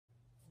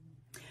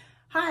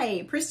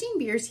Hi, Pristine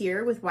Beers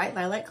here with White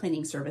Lilac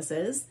Cleaning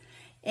Services.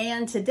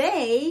 And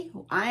today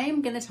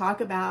I'm going to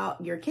talk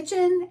about your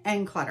kitchen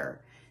and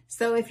clutter.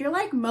 So if you're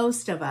like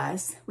most of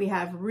us, we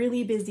have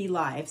really busy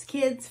lives,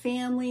 kids,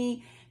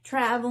 family,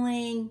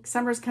 traveling,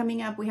 summer's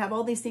coming up, we have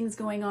all these things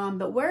going on,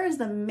 but where is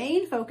the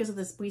main focus of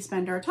this? We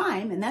spend our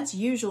time, and that's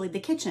usually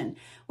the kitchen,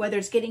 whether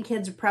it's getting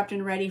kids prepped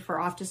and ready for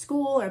off to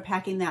school or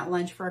packing that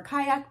lunch for a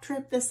kayak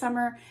trip this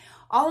summer.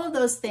 All of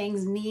those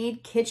things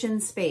need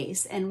kitchen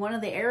space, and one of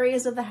the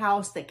areas of the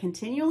house that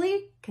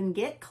continually can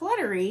get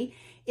cluttery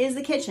is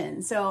the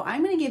kitchen. So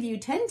I'm going to give you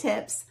 10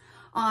 tips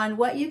on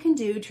what you can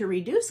do to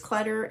reduce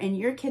clutter in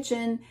your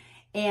kitchen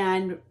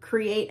and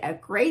create a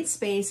great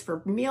space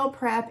for meal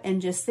prep and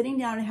just sitting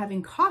down and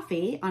having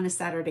coffee on a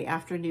Saturday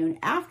afternoon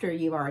after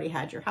you've already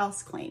had your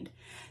house cleaned.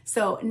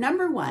 So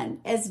number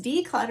one is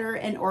declutter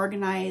and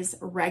organize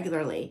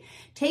regularly.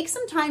 Take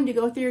some time to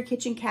go through your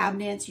kitchen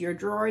cabinets, your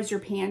drawers,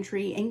 your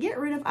pantry, and get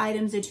rid of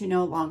items that you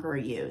no longer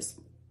use.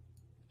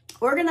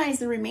 Organize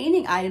the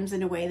remaining items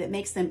in a way that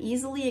makes them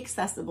easily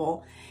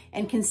accessible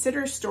and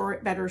consider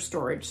better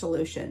storage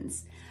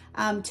solutions.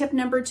 Tip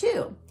number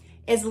two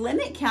is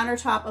limit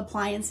countertop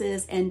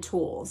appliances and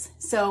tools.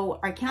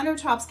 So our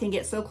countertops can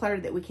get so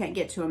cluttered that we can't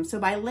get to them. So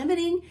by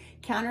limiting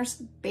counter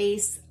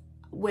space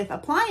with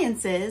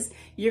appliances,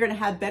 you're going to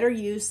have better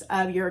use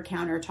of your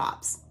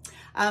countertops.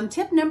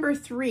 Tip number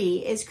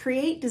three is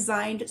create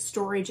designed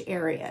storage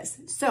areas.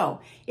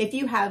 So if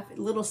you have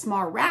little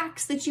small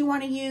racks that you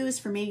want to use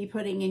for maybe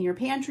putting in your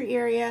pantry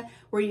area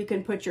where you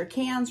can put your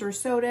cans or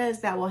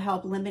sodas, that will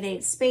help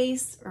eliminate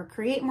space or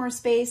create more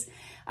space.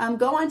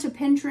 Go onto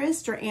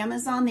Pinterest or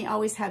Amazon. They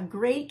always have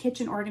great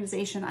kitchen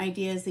organization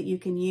ideas that you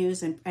can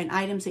use and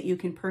items that you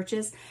can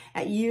purchase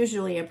at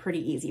usually a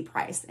pretty easy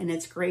price, and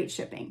it's great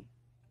shipping.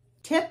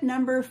 Tip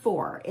number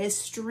four is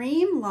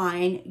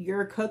streamline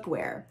your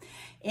cookware.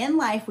 In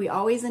life, we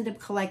always end up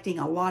collecting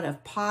a lot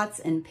of pots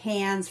and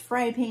pans,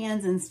 fry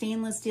pans and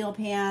stainless steel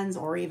pans,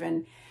 or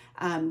even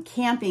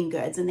camping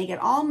goods, and they get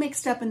all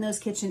mixed up in those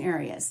kitchen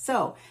areas.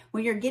 So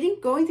when you're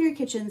going through your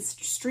kitchen,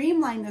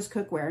 streamline those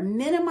cookware.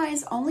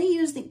 Minimize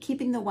only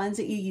keeping the ones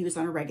that you use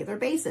on a regular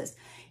basis.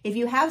 If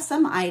you have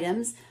some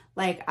items,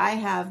 like I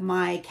have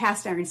my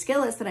cast iron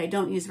skillets that I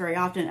don't use very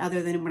often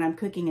other than when I'm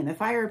cooking in the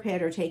fire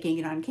pit or taking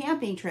it on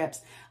camping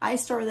trips, I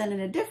store them in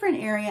a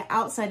different area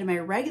outside of my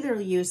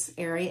regular use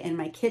area in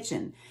my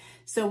kitchen.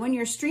 So when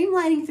you're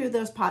streamlining through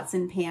those pots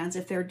and pans,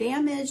 if they're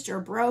damaged or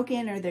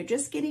broken or they're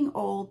just getting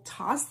old,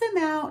 toss them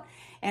out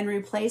and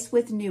replace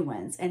with new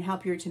ones and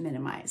help you to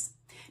minimize.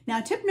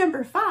 Now, tip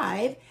number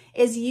five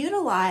is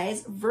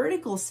utilize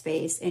vertical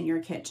space in your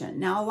kitchen.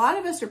 Now, a lot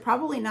of us are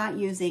probably not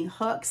using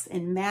hooks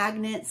and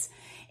magnets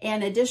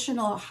and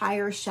additional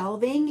higher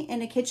shelving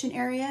in a kitchen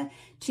area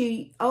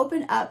to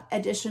open up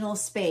additional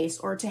space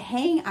or to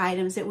hang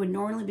items that would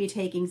normally be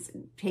taking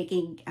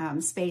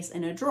space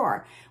in a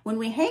drawer. When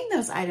we hang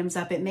those items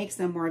up, it makes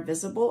them more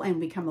visible and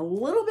become a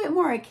little bit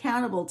more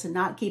accountable to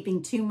not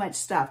keeping too much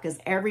stuff because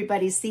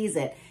everybody sees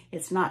it.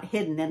 It's not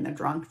hidden in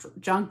the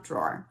junk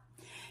drawer.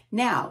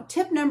 Now,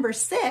 tip number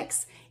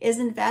six is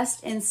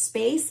invest in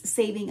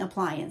space-saving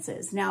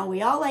appliances. Now,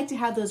 we all like to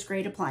have those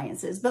great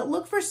appliances, but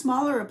look for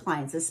smaller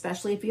appliances,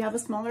 especially if you have a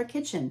smaller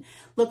kitchen.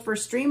 Look for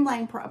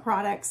streamlined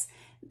products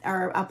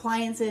or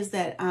appliances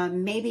that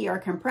maybe are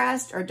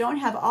compressed or don't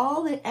have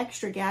all the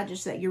extra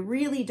gadgets that you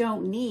really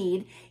don't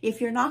need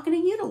if you're not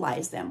going to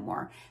utilize them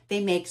more.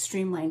 They make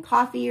streamlined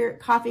coffee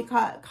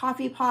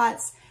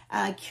pots,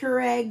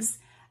 Keurigs,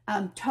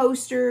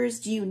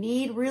 toasters. Do you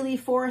need really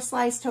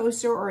 4-slice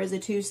toaster, or is a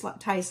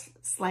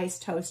 2-slice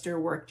toaster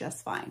work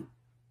just fine?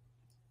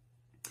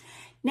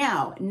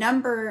 Now,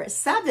 number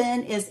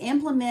 7 is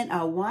implement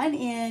a 1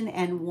 in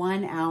and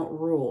 1 out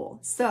rule.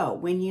 So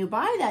when you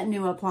buy that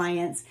new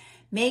appliance,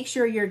 make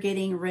sure you're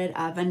getting rid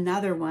of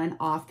another one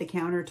off the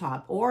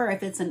countertop. Or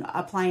if it's an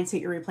appliance that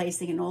you're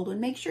replacing an old one,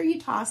 make sure you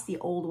toss the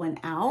old one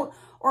out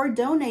or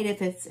donate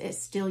if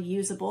it's still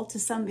usable to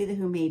somebody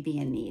who may be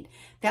in need.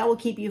 That will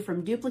keep you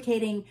from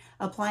duplicating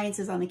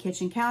appliances on the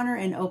kitchen counter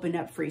and open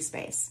up free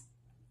space.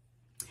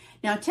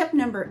 Now, tip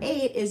number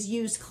 8 is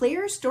use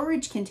clear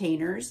storage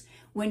containers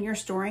when you're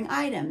storing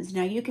items.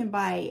 Now, you can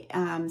buy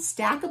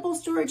stackable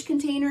storage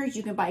containers.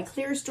 You can buy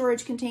clear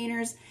storage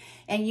containers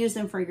and use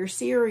them for your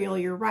cereal,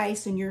 your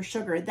rice, and your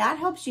sugar. That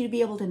helps you to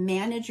be able to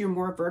manage your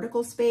more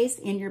vertical space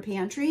in your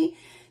pantry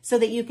so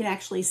that you can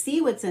actually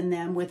see what's in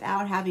them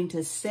without having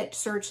to sit,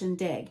 search, and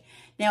dig.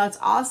 Now, it's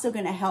also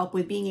going to help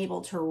with being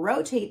able to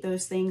rotate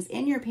those things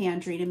in your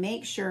pantry to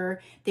make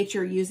sure that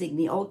you're using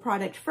the old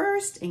product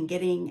first and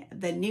getting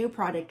the new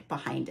product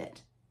behind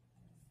it.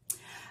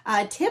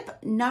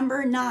 Tip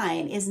number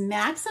 9 is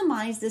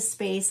maximize the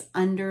space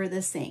under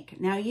the sink.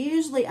 Now,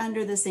 usually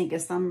under the sink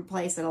is some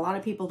place that a lot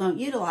of people don't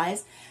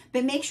utilize,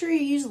 but make sure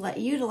you're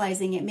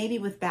utilizing it maybe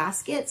with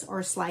baskets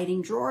or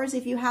sliding drawers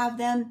if you have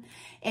them,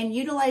 and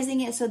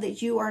utilizing it so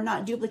that you are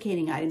not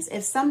duplicating items.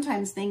 If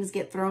sometimes things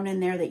get thrown in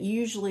there that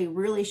usually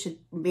really should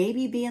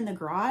maybe be in the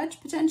garage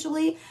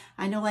potentially.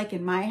 I know, like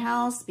in my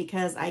house,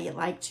 because I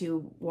like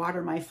to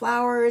water my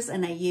flowers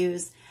and I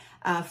use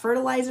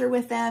fertilizer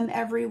with them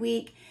every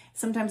week.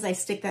 Sometimes I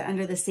stick that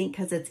under the sink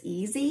because it's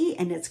easy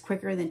and it's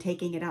quicker than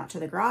taking it out to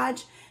the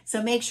garage.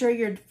 So make sure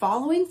you're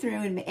following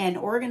through and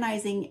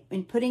organizing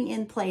and putting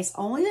in place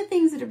only the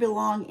things that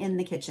belong in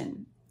the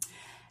kitchen.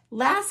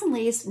 Last and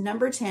least,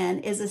 number 10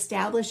 is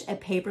establish a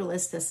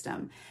paperless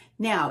system.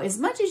 Now, as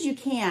much as you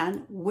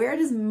can, where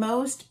does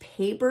most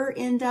paper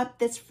end up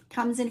that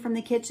comes in from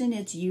the kitchen?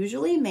 It's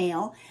usually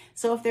mail.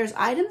 So if there's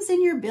items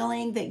in your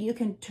billing that you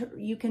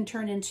can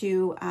turn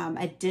into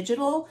a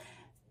digital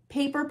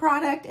paper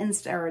product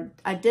or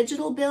a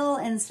digital bill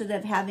instead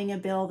of having a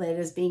bill that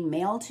is being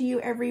mailed to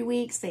you every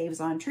week, saves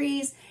on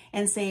trees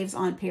and saves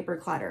on paper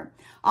clutter.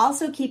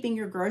 Also, keeping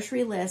your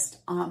grocery list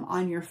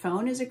on your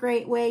phone is a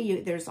great way.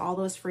 There's all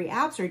those free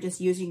apps, or just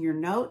using your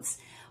notes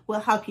will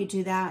help you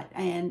do that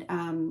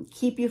and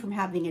keep you from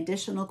having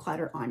additional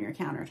clutter on your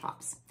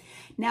countertops.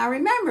 Now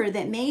remember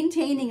that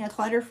maintaining a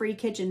clutter-free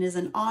kitchen is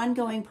an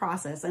ongoing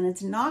process, and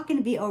it's not going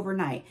to be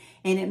overnight.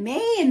 And it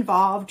may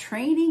involve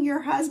training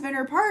your husband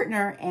or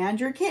partner and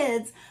your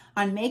kids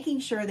on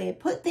making sure they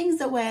put things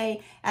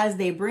away as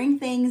they bring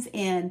things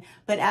in.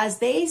 But as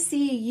they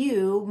see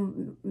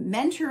you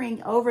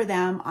mentoring over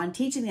them on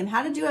teaching them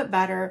how to do it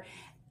better,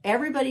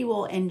 everybody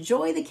will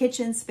enjoy the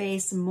kitchen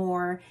space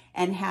more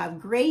and have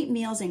great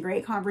meals and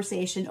great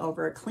conversation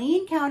over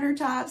clean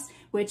countertops,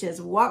 which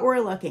is what we're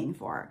looking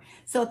for.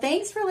 So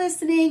thanks for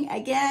listening.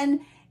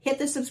 Again, hit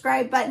the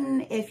subscribe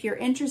button if you're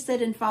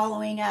interested in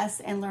following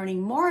us and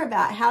learning more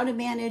about how to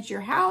manage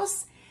your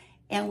house.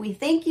 And we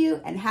thank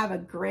you and have a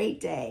great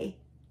day.